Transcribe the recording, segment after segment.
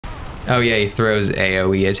Oh yeah, he throws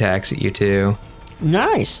AoE attacks at you too.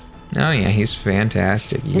 Nice. Oh yeah, he's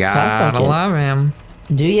fantastic. You It sounds gotta like it. love him.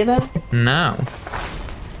 Do you though? No.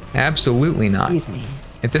 Absolutely not. Excuse me.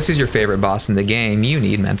 If this is your favorite boss in the game, you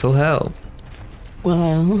need mental help.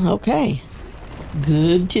 Well, okay.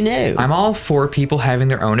 Good to know. I'm all for people having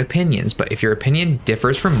their own opinions, but if your opinion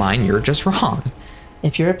differs from mine, you're just wrong.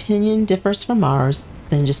 If your opinion differs from ours,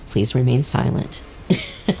 then just please remain silent.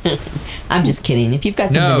 I'm just kidding. If you've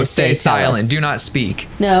got something No, to say, stay silent. tell us. Do not speak.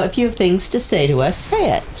 No, if you have things to say to us,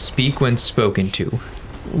 say it. Speak when spoken to.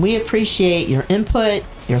 We appreciate your input,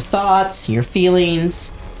 your thoughts, your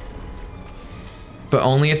feelings. But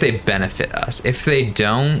only if they benefit us. If they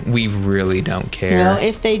don't, we really don't care. No,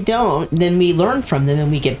 if they don't, then we learn from them and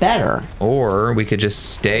we get better. Or we could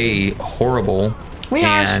just stay horrible. We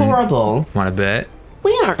aren't horrible. Want to bet?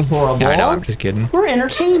 We aren't horrible. I know, I'm just kidding. We're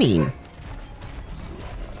entertaining.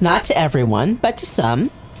 Not to everyone, but to some.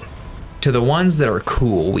 To the ones that are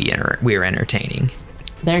cool, we are entertaining.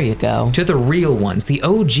 There you go. To the real ones, the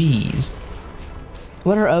OGs.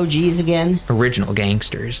 What are OGs again? Original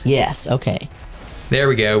gangsters. Yes, okay. There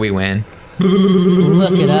we go, we win.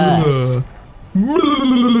 Look at us.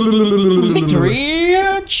 Victory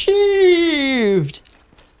achieved.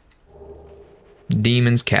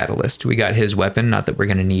 Demon's Catalyst. We got his weapon, not that we're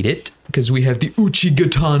gonna need it, because we have the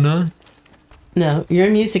Uchigatana. No, you're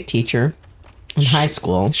a music teacher in high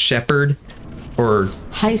school. Shepherd, or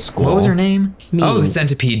High school. what was her name? Oh, the Means.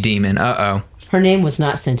 Centipede Demon. Uh-oh. Her name was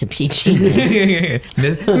not Centipede Demon.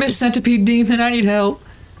 Miss Centipede Demon, I need help.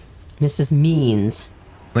 Mrs. Means.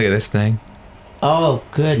 Look at this thing. Oh,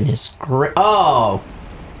 goodness. Oh,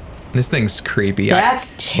 This thing's creepy.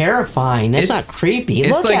 that's terrifying. That's not creepy.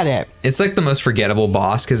 Look like, at it. It's like the most forgettable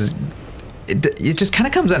boss because it just kind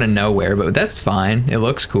of comes out of nowhere, but that's fine. It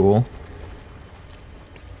looks cool.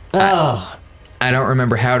 Oh, I don't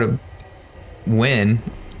remember how to win.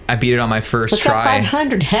 I beat it on my first it's got try.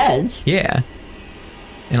 500 heads. Yeah.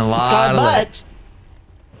 And a got lot a of butt. legs.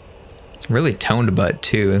 It's really toned butt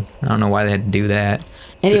too. I don't know why they had to do that.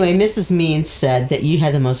 Anyway, Mrs. Means said that you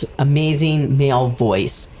had the most amazing male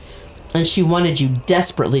voice, and she wanted you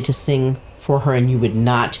desperately to sing for her, and you would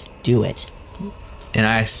not do it. And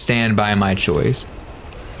I stand by my choice.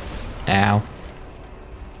 Ow.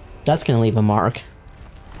 That's going to leave a mark.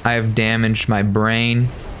 I have damaged my brain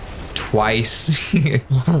twice.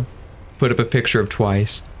 Put up a picture of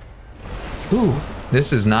twice. Ooh.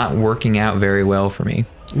 This is not working out very well for me.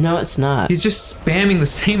 No, it's not. He's just spamming the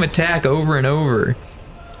same attack over and over.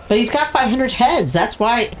 But he's got 500 heads. That's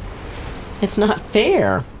why it's not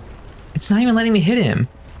fair. It's not even letting me hit him.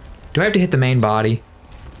 Do I have to hit the main body?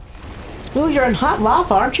 Ooh, you're in hot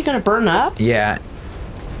lava. Aren't you going to burn up? Yeah.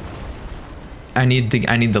 I need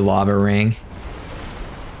the lava ring.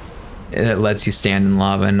 It lets you stand in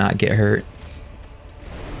lava and not get hurt.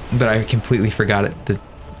 But I completely forgot it that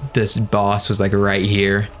this boss was like right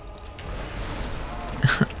here.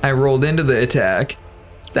 I rolled into the attack.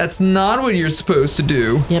 That's not what you're supposed to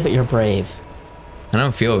do. Yeah, but you're brave. I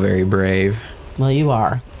don't feel very brave. Well, you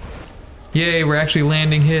are. Yay, we're actually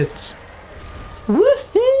landing hits. Woohoo!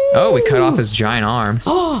 Oh, we cut off his giant arm.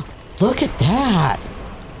 Oh, look at that.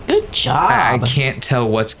 Good job. I can't tell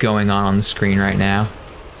what's going on the screen right now.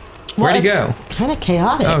 Where'd he go? Kind of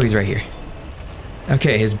chaotic. Oh, he's right here.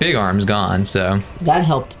 Okay, his big arm's gone, so That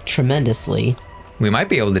helped tremendously. we might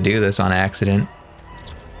be able to do this on accident.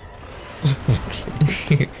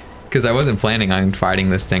 Because I wasn't planning on fighting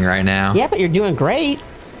this thing right now. Yeah, but you're doing great.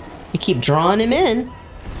 You keep drawing him in.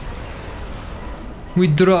 We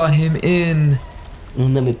draw him in.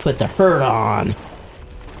 And then we put the hurt on.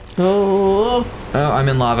 Oh. Oh, I'm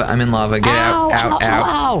in lava. I'm in lava. Get Ow, out. Out. ow, Out.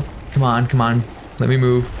 ow, ow. Come on. Come on. Let me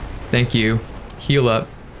move. Thank you. Heal up.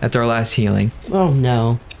 That's our last healing. Oh,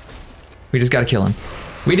 no. We just gotta kill him.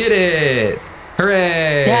 We did it!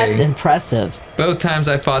 Hooray! That's impressive. Both times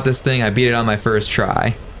I fought this thing, I beat it on my first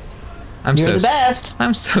try. You're the best.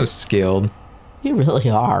 I'm so skilled. You really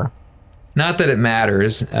are. Not that it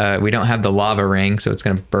matters. We don't have the lava ring, so it's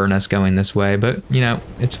gonna burn us going this way, but, you know,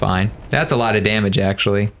 it's fine. That's a lot of damage,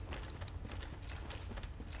 actually.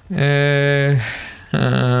 We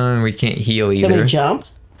can't heal either. Can we jump?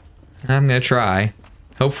 I'm gonna try.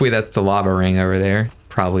 Hopefully that's the lava ring over there.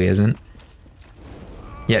 Probably isn't.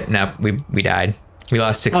 Yep, nope, we died. We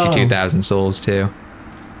lost 62,000 souls, too.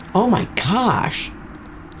 Oh my gosh.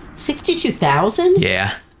 62,000?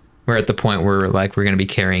 Yeah. We're at the point where like we're gonna be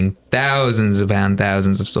carrying thousands upon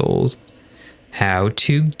thousands of souls. How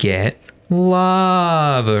to get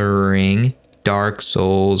lava ring Dark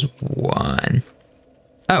Souls 1.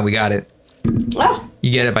 Oh, we got it. Ah,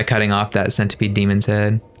 You get it by cutting off that centipede demon's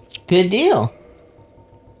head. good deal.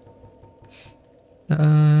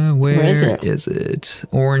 Where is it? is it?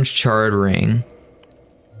 Orange charred ring.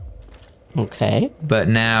 Okay. But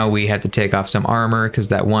now we have to take off some armor because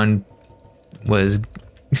that one was.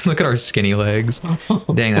 Look at our skinny legs.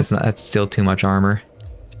 Dang, that's still too much armor.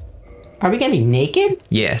 Are we gonna be naked?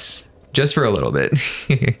 Yes, just for a little bit.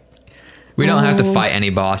 We don't have to fight any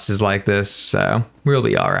bosses like this, so we'll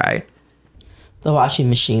be all right. The washing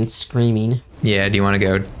machine's screaming. Yeah, do you want to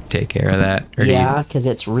go take care of that? Or Yeah, because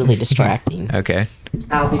it's really distracting. Okay.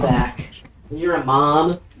 I'll be back. When you're a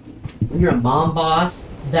mom, boss,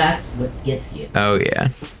 that's what gets you. Oh, yeah.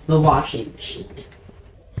 The washing machine.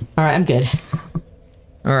 All right, I'm good.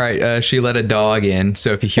 All right, she let a dog in,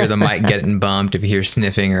 so if you hear the mic getting bumped, if you hear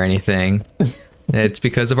sniffing or anything, it's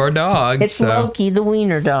because of our dog. It's Loki, the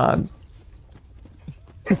wiener dog.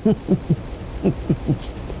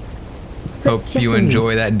 Hope you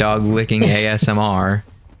enjoy that dog licking ASMR.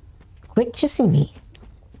 Quit kissing me.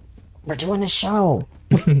 We're doing a show.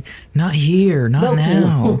 Not here, not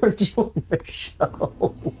now. We're doing a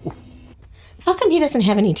show. How come he doesn't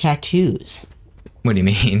have any tattoos? What do you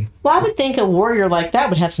mean? Well, I would think a warrior like that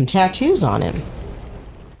would have some tattoos on him.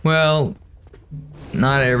 Well,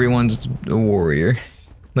 not everyone's a warrior.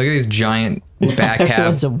 Look at these giant back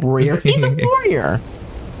halves. Everyone's a warrior. He's a warrior.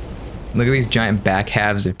 Look at these giant back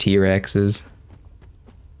halves of T-Rexes.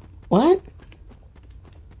 What?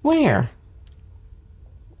 Where?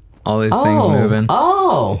 All these things moving.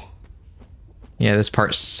 Oh. Yeah, this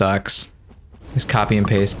part sucks. Just copy and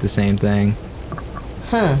paste the same thing.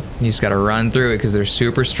 Huh. You just gotta run through it because they're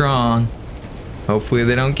super strong. Hopefully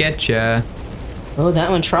they don't get ya. Oh, that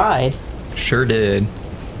one tried. Sure did.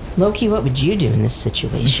 Loki, what would you do in this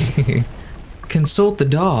situation? Consult the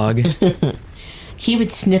dog. He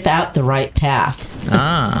would sniff out the right path.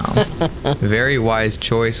 Oh. Very wise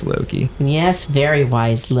choice, Loki. Yes, very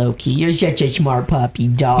wise, Loki. You're such a smart puppy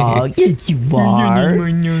dog. Yes, you are.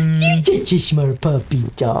 You're such a smart puppy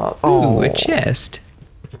dog. Ooh, a chest.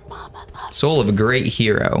 Soul of a great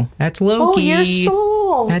hero. That's Loki. Oh, your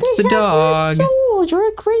soul. That's They the have dog. Your soul. You're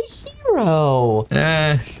a great hero.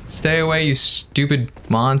 Stay away, you stupid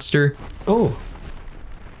monster. Oh.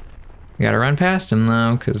 You gotta run past him,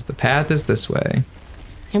 though, because the path is this way.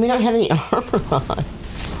 And we don't have any armor on.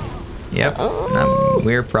 Yep.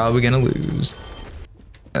 We're probably gonna lose.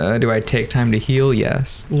 Do I take time to heal?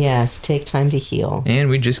 Yes. Yes, take time to heal. And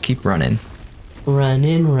we just keep running.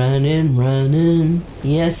 Running, running, running.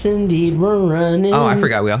 Yes, indeed, we're running. Oh, I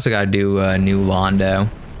forgot. We also gotta do New Londo.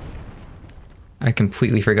 I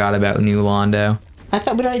completely forgot about New Londo. I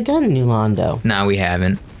thought we'd already done New Londo. No, we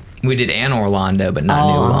haven't. We did An Orlando, but not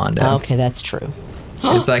New Londo. Okay, that's true.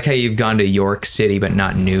 It's like how you've gone to York City, but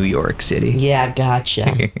not New York City. Yeah,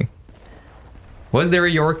 gotcha. Was there a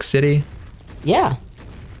York City? Yeah.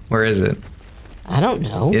 Where is it? I don't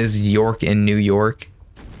know. Is York in New York?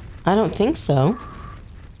 I don't think so.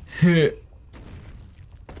 Okay,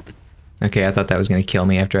 I thought that was going to kill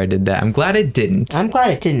me after I did that. I'm glad it didn't. I'm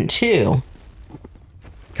glad it didn't, too.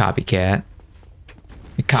 Copycat.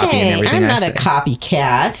 You're copying everything I'm I not say. a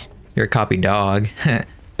copycat. You're a copy dog.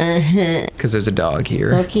 Because there's a dog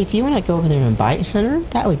here. Loki, if you want to go over there and bite Hunter,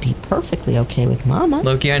 that would be perfectly okay with Mama.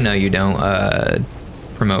 Loki, I know you don't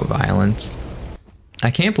promote violence.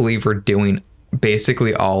 I can't believe we're doing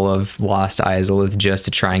basically all of Lost Izalith just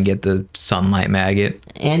to try and get the sunlight maggot.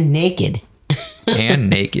 And naked. And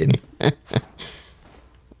naked.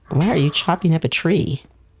 Why are you chopping up a tree?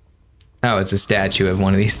 Oh, it's a statue of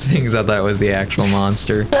one of these things. I thought it was the actual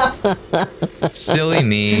monster. Silly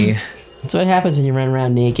me. That's what happens when you run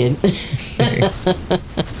around naked.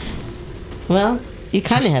 Well, you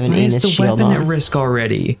kind of have an Why anus is the shield weapon at on. risk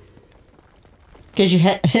already? Because you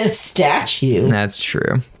hit a statue. That's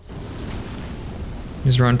true.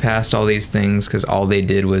 Just run past all these things because all they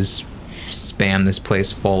did was spam this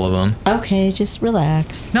place full of them. Okay, just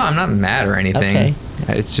relax. No, I'm not mad or anything.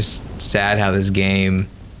 Okay. It's just sad how this game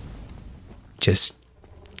just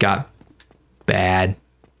got bad.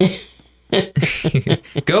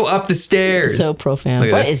 Go up the stairs. So profound.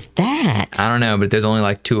 Look at What this. is that? I don't know, but there's only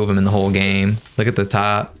like 2 of them in the whole game. Look at the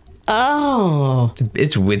top. Oh,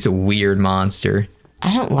 It's a weird monster.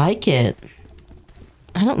 I don't like it.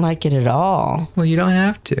 I don't like it at all. Well, you don't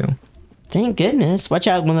have to. Thank goodness. Watch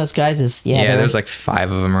out, one of those guys is... Yeah, there's like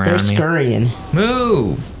 5 of them they're around me. scurrying.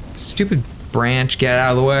 Move! Stupid branch, get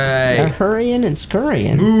out of the way. They're hurrying and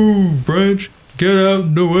scurrying. Move, branch, get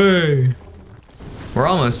out the way. We're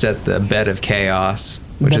almost at the bed of chaos,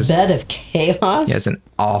 which is bed of chaos? yeah, it's an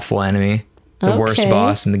awful enemy. The worst Okay.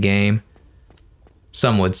 boss in the game.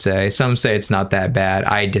 Some would say. Some say it's not that bad.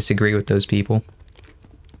 I disagree with those people.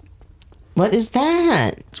 What is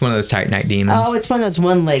that? It's one of those Titanite demons. Oh, it's one of those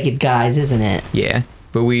one-legged guys, isn't it? Yeah,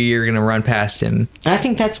 but we are going to run past him. I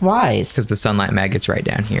think that's wise. Because the sunlight maggot's right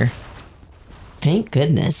down here. Thank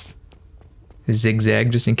goodness.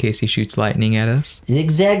 Zigzag, just in case he shoots lightning at us.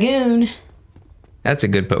 Zigzagoon. That's a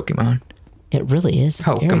good Pokemon. It really is a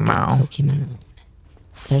very good Pokemon. Pokemon.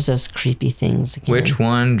 There's those creepy things again. Which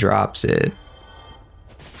one drops it?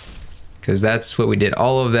 Because that's what we did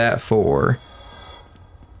all of that for.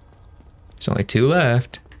 There's only 2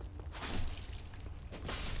 left.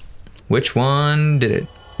 Which one did it?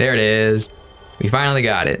 There it is. We finally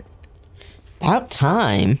got it. About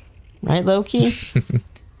time. Right, Loki?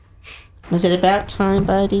 Was it about time,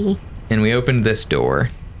 buddy? And we opened this door.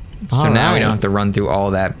 So All now we right. don't have to run through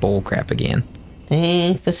all that bull crap again.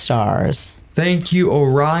 Thank the stars. Thank you,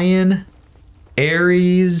 Orion,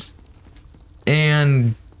 Aries,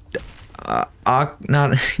 and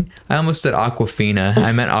not. I almost said Aquafina.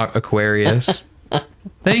 I meant Aquarius.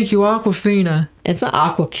 Thank you, Aquafina. It's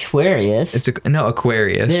not Aquarius. It's no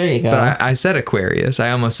Aquarius. There you go. But I said Aquarius.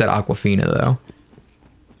 I almost said Aquafina though.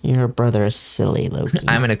 Your brother is silly, Loki.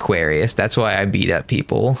 I'm an Aquarius. That's why I beat up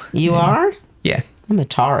people. You are? Yeah. I'm a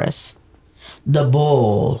Taurus. The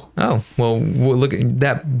bull. Oh well. Look at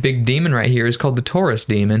that big demon right here. Is called the Taurus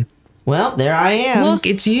demon. Well, there I am. Look,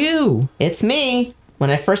 it's you. It's me. When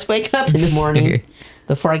I first wake up in the morning,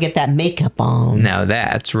 before I get that makeup on. Now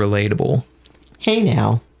that's relatable. Hey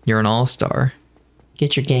now. You're an all-star.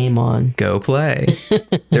 Get your game on. Go play.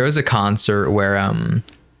 There was a concert where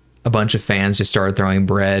a bunch of fans just started throwing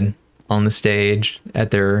bread on the stage at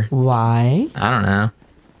their... Why? I don't know.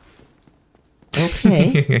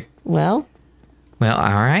 Okay. Well, all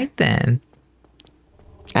right then.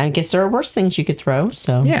 I guess there are worse things you could throw,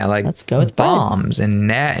 so Yeah, like let's go with bread. bombs and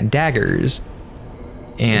daggers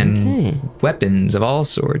and weapons of all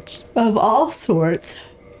sorts. Of all sorts.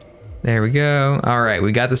 There we go. All right,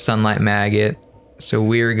 we got the sunlight maggot. So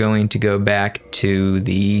we're going to go back to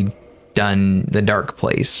the dark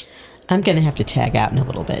place. I'm going to have to tag out in a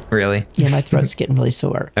little bit. Really? Yeah, my throat's getting really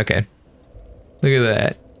sore. Okay. Look at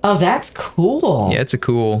that. Oh, that's cool. Yeah, it's a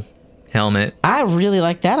cool helmet. I really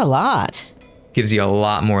like that a lot. Gives you a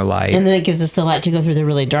lot more light. And then it gives us the light to go through the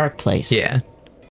really dark place. Yeah.